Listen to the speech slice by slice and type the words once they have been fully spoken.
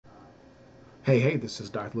Hey, this is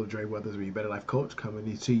Dr. Lil Dre Weathers, your Better Life Coach,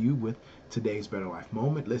 coming to you with today's Better Life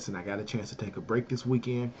moment. Listen, I got a chance to take a break this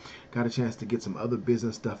weekend, got a chance to get some other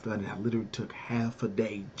business stuff done, and I literally took half a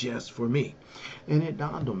day just for me. And it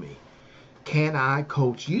dawned on me, can I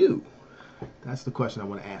coach you? That's the question I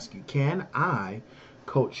want to ask you. Can I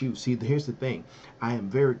coach you? See, here's the thing. I am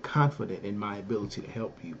very confident in my ability to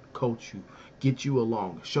help you, coach you, get you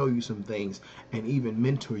along, show you some things, and even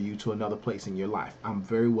mentor you to another place in your life. I'm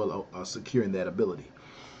very well secure in that ability.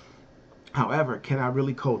 However, can I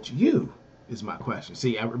really coach you is my question.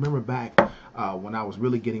 See, I remember back when I was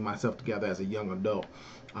really getting myself together as a young adult,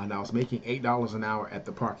 and I was making $8 an hour at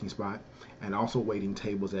the parking spot and also waiting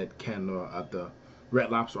tables at the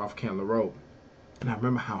Red Lobster off Candler Road. And I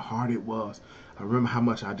remember how hard it was. I remember how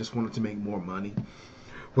much I just wanted to make more money.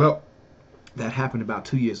 Well, that happened about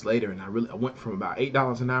 2 years later, and I went from about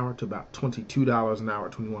 $8 an hour to about $22 an hour,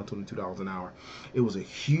 $22 an hour. It was a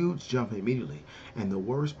huge jump immediately. And the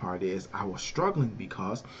worst part is I was struggling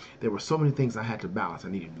because there were so many things I had to balance. I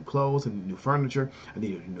needed new clothes, I needed new furniture, I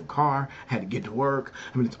needed a new car, I had to get to work.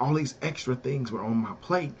 I mean, it's all these extra things were on my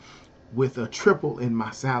plate with a triple in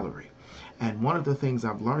my salary. And one of the things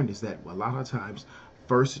I've learned is that a lot of times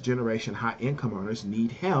first generation high income earners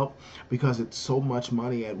need help because it's so much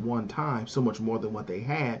money at one time, so much more than what they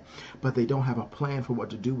had, but they don't have a plan for what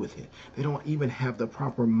to do with it. They don't even have the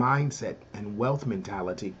proper mindset and wealth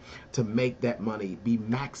mentality to make that money be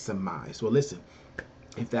maximized. Well, listen,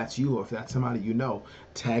 if that's you or if that's somebody you know,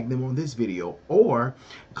 tag them on this video or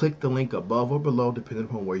click the link above or below depending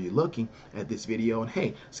upon where you're looking at this video, and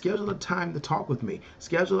hey, schedule a time to talk with me.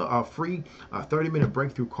 Schedule a free 30-minute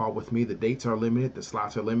breakthrough call with me. The dates are limited, the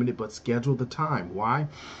slots are limited, but schedule the time. Why?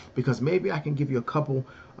 Because maybe I can give you a couple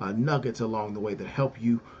nuggets along the way that help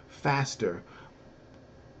you faster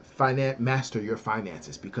master your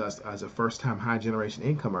finances, because as a first-time high generation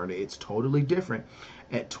income earner, it's totally different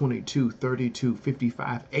at $22, $32,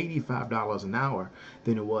 $55, $85 an hour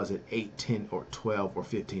than it was at $8, $10, or $12 or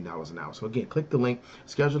 $15 an hour. So again, click the link,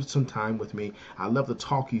 schedule some time with me. I love to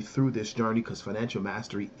talk you through this journey because financial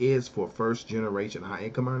mastery is for first generation high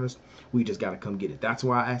income earners. We just got to come get it. That's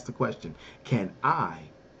why I asked the question, can I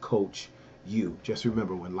coach you? Just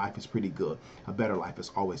remember, when life is pretty good, a better life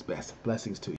is always best. Blessings to you.